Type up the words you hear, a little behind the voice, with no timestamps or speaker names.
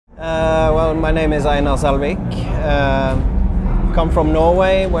Well, my name is Einar Selvik. Come from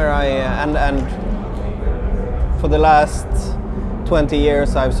Norway, where I and for the last 20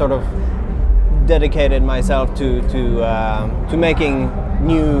 years I've sort of dedicated myself to making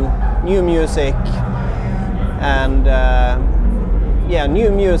new music and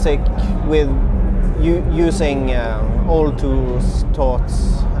new music with using old tools,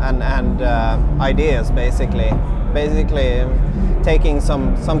 thoughts, and ideas, basically taking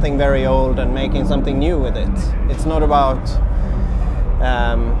something very old and making something new with it. It's not about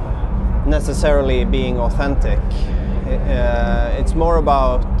necessarily being authentic. It's more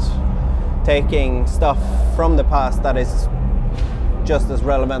about taking stuff from the past that is just as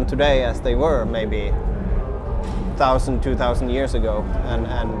relevant today as they were maybe 1,000, 2,000 years ago, and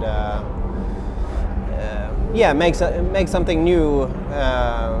make something new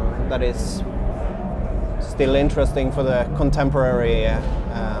that is still interesting for the contemporary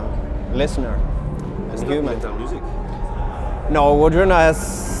listener and human. Metal music? No, Wardruna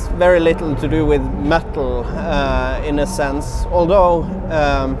has very little to do with metal in a sense, although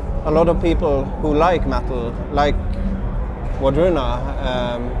a lot of people who like metal like Wardruna,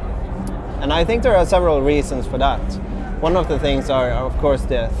 and I think there are several reasons for that. One of the things are of course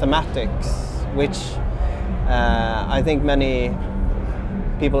the thematics, which I think many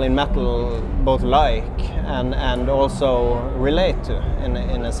people in metal both like and also relate to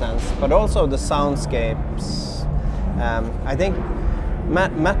in a sense, but also the soundscapes. I think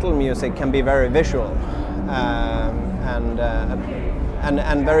metal music can be very visual and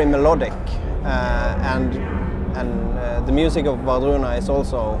very melodic, and the music of Wardruna is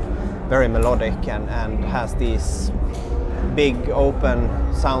also very melodic and has these big open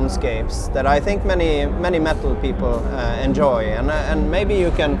soundscapes that I think many metal people enjoy, and maybe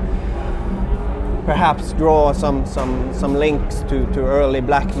you can perhaps draw some links to early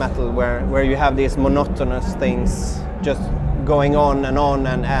black metal where you have these monotonous things just going on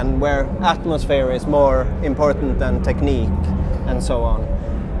and where atmosphere is more important than technique and so on.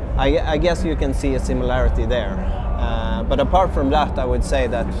 I guess you can see a similarity there, but apart from that I would say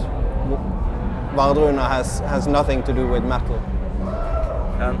that Wardruna has nothing to do with metal.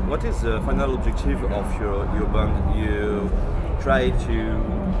 And what is the final objective of your band? You try to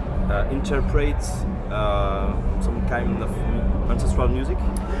interpret some kind of ancestral music?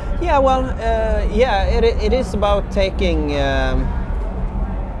 Yeah, well, it is about taking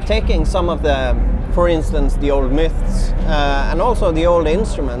some of the, for instance, the old myths and also the old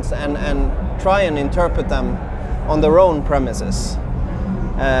instruments and try and interpret them on their own premises.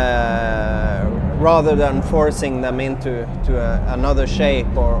 Rather than forcing them into another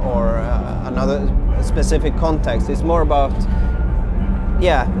shape or another specific context. It's more about,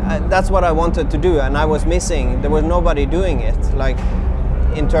 that's what I wanted to do, and I was missing, there was nobody doing it, like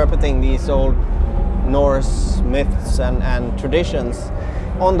interpreting these old Norse myths and traditions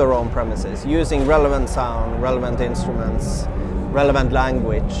on their own premises, using relevant sound, relevant instruments, relevant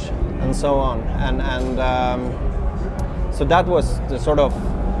language, and so on. So that was the sort of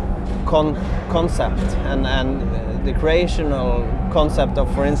concept and the creational concept of,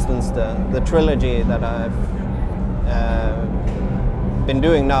 for instance, the trilogy that I've been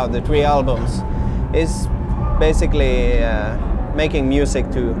doing now, the 3 albums, is basically making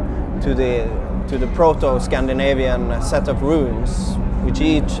music to the proto-Scandinavian set of runes, which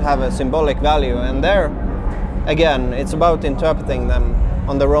each have a symbolic value, and there again it's about interpreting them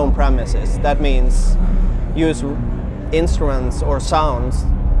on their own premises. That means use instruments or sounds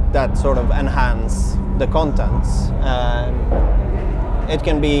that sort of enhance the contents. It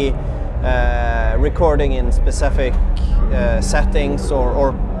can be recording in specific settings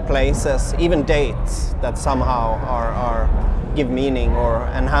or places, even dates that somehow are give meaning or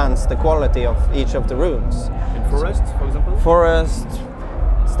enhance the quality of each of the runes. In forest, for example? Forest,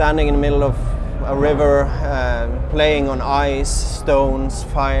 standing in the middle of a river, playing on ice, stones,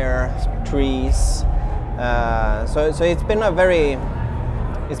 fire, trees. So it's been a very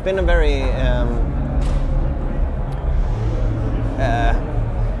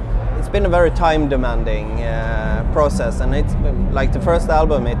time-demanding process, and it's like the first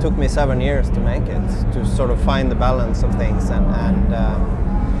album. It took me 7 years to make it, to sort of find the balance of things, and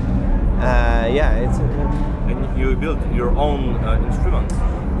it's. And you built your own instruments.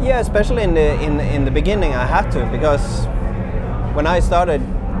 Yeah, especially in the beginning, I had to, because when I started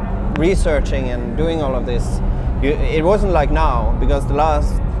researching and doing all of this, it wasn't like now, because the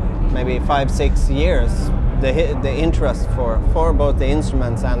last maybe 5-6 years the interest for both the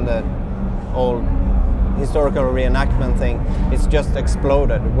instruments and the old historical reenactment thing, it's just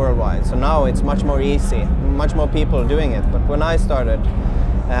exploded worldwide. So now it's much more easy, much more people doing it. But when I started,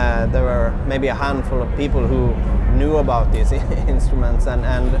 there were maybe a handful of people who knew about these instruments, and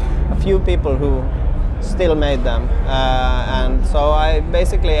a few people who still made them. And so I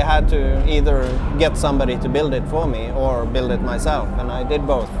basically had to either get somebody to build it for me or build it myself, and I did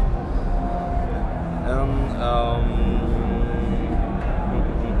both.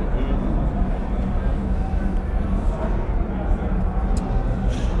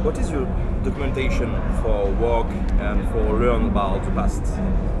 What is your documentation for work and for learn about the past?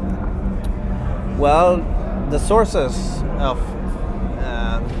 Well, the sources of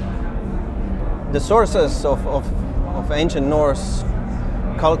ancient Norse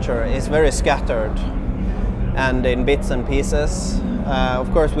culture is very scattered and in bits and pieces.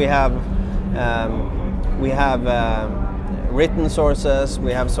 Of course, we have written sources,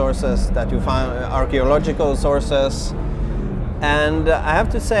 we have sources that you find, archaeological sources, and I have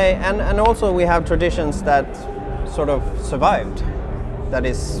to say, and also we have traditions that sort of survived. That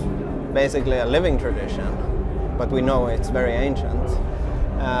is basically a living tradition, but we know it's very ancient.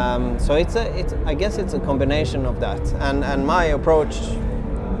 So I guess it's a combination of that, and my approach,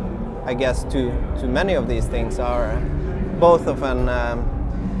 I guess, to many of these things are both of an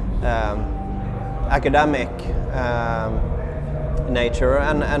academic nature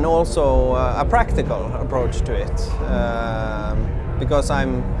and also a practical approach to it, because I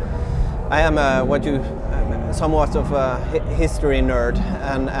am somewhat of a history nerd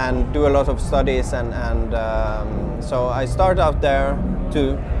and do a lot of studies, and so I start out there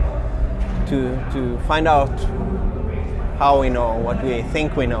to find out how we know what we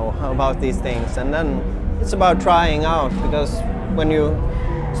think we know about these things, and then it's about trying out, because when you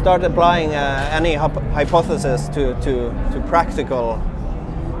start applying any hypothesis to practical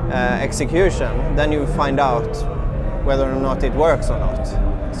execution, then you find out whether or not it works or not.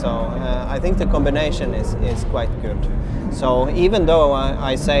 So I think the combination is quite good. So even though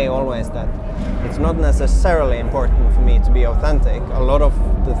I say always that it's not necessarily important for me to be authentic, a lot of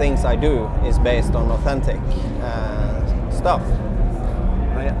the things I do is based on authentic stuff.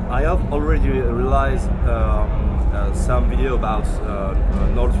 I have already realized some video about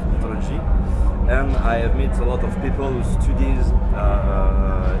Norse mythology, and I have met a lot of people who studies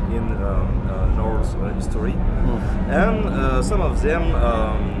in Norse history, and some of them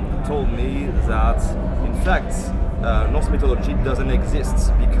told me that in fact Norse mythology doesn't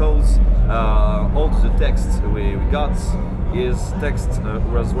exist, because all the text we got is text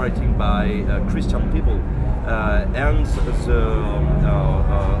was written by Christian people, and the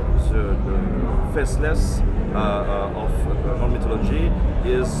faceless of Norse mythology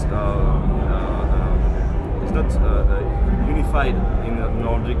is not unified in a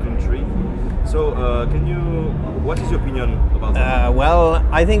Nordic country. So, what is your opinion about that? Well,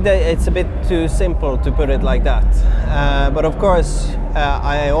 I think that it's a bit too simple to put it like that. But of course,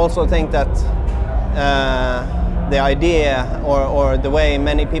 I also think that the idea or the way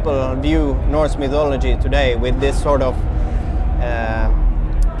many people view Norse mythology today, with this sort of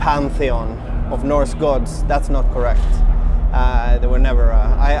pantheon of Norse gods, that's not correct. There were never,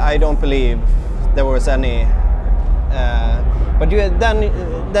 I don't believe there was any, but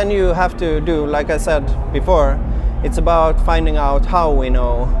then you have to do, like I said before, it's about finding out how we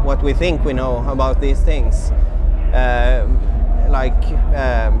know what we think we know about these things.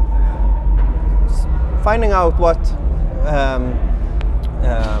 Finding out what,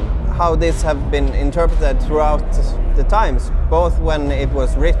 how this have been interpreted throughout the times, both when it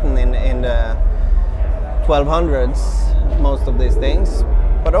was written in the 1200s, most of these things,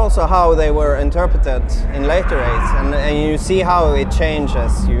 but also how they were interpreted in later age, and you see how it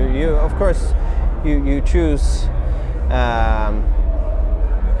changes. You of course you choose a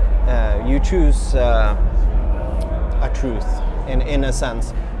truth in a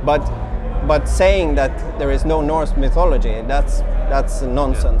sense, but saying that there is no Norse mythology, that's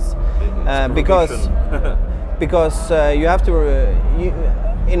nonsense. Because you have to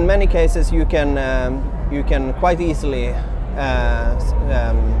in many cases you can quite easily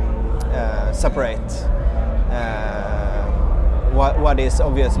separate what is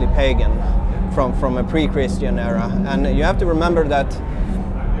obviously pagan from a pre-Christian era, and you have to remember that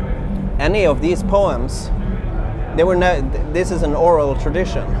any of these poems, this is an oral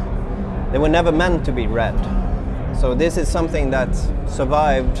tradition. They were never meant to be read. So this is something that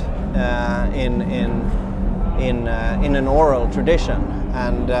survived in an oral tradition,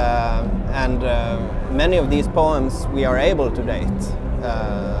 and many of these poems we are able to date,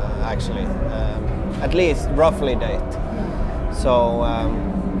 actually, at least roughly date. So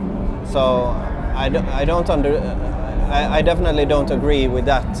I definitely don't agree with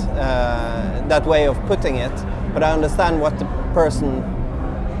that way of putting it, but I understand what the person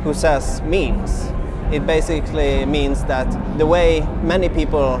who says means. It basically means that the way many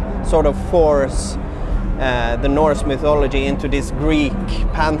people sort of force the Norse mythology into this Greek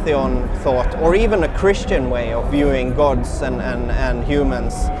pantheon thought, or even a Christian way of viewing gods and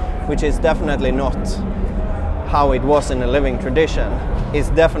humans, which is definitely not how it was in a living tradition, is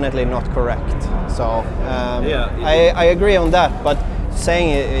definitely not correct. So I agree on that, but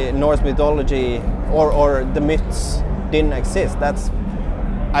saying Norse mythology or the myths didn't exist,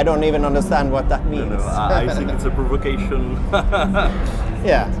 I don't even understand what that means. No, I think it's a provocation.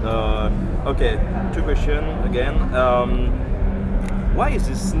 Yeah. Okay, two questions again. Why is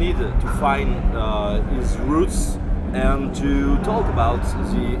this need to find his roots and to talk about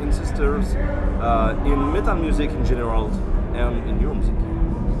the ancestors in metal music in general and in your music?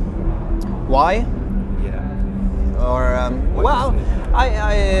 Why? Yeah. Or well,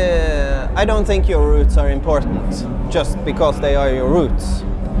 I don't think your roots are important just because they are your roots.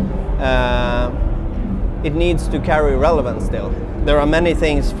 It needs to carry relevance still. There are many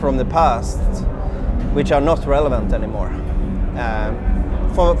things from the past which are not relevant anymore,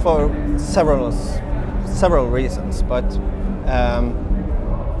 for several reasons. But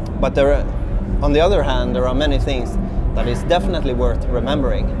there, on the other hand, there are many things that is definitely worth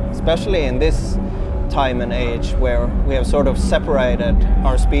remembering, especially in this time and age where we have sort of separated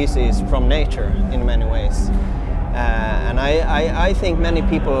our species from nature in many ways. And I think many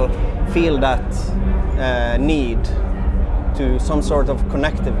people feel that need to some sort of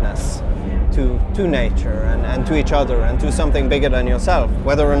connectiveness to nature and to each other and to something bigger than yourself,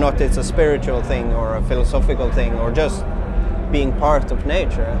 whether or not it's a spiritual thing or a philosophical thing or just being part of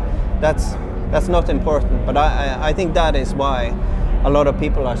nature. That's not important, but I think that is why a lot of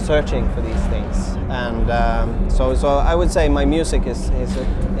people are searching for these things. And so I would say my music is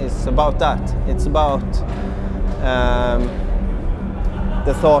about that. It's about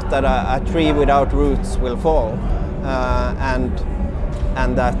the thought that a tree without roots will fall,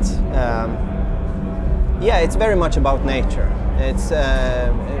 and that it's very much about nature. It's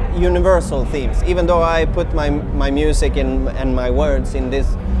universal themes. Even though I put my music and my words in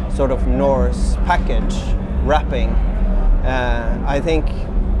this sort of Norse package wrapping, I think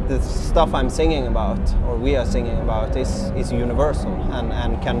the stuff I'm singing about, or we are singing about, is universal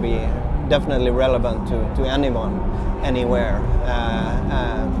and can be definitely relevant to anyone, anywhere,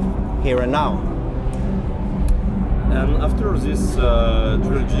 here and now. And after this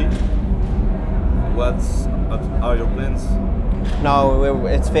trilogy, what are your plans? No,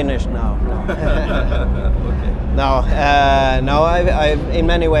 it's finished now. No. Okay. No, I in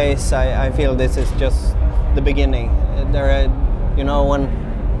many ways I feel this is just the beginning. There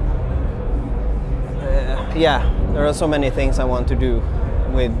are so many things I want to do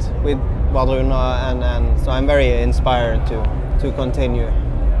with Wardruna, and so I'm very inspired to continue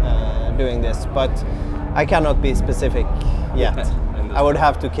doing this, but I cannot be specific yet. I would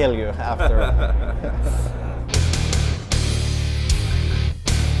have to kill you after.